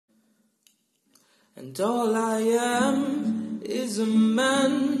And all I am is a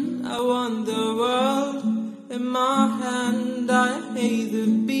man. I want the world in my hand. I hate the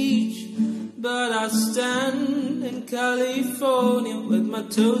beach, but I stand in California with my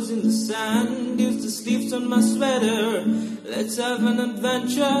toes in the sand. Use the sleeves on my sweater. Let's have an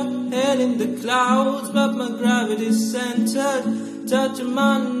adventure, head in the clouds, but my gravity's centered. Touch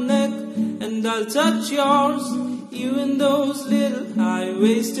my neck and I'll touch yours, you in those little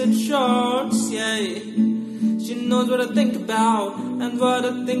high-waisted shorts, yeah. She knows what I think about, and what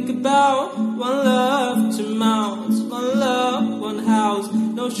I think about. One love, two mouths, one love, one house.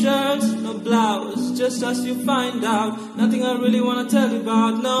 No shirts, no blouse, just us you find out. Nothing I really wanna tell you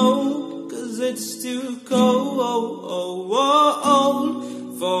about, no, 'cause it's too cold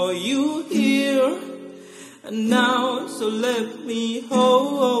for you here and now. So let me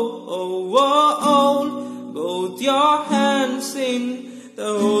hold both your hands in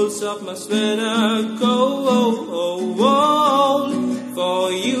the holes of my sweater. Cold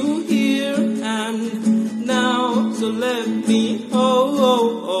for you here and now. So let me hold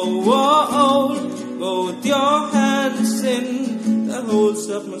both your hands in the holes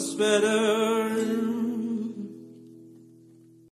of my sweater.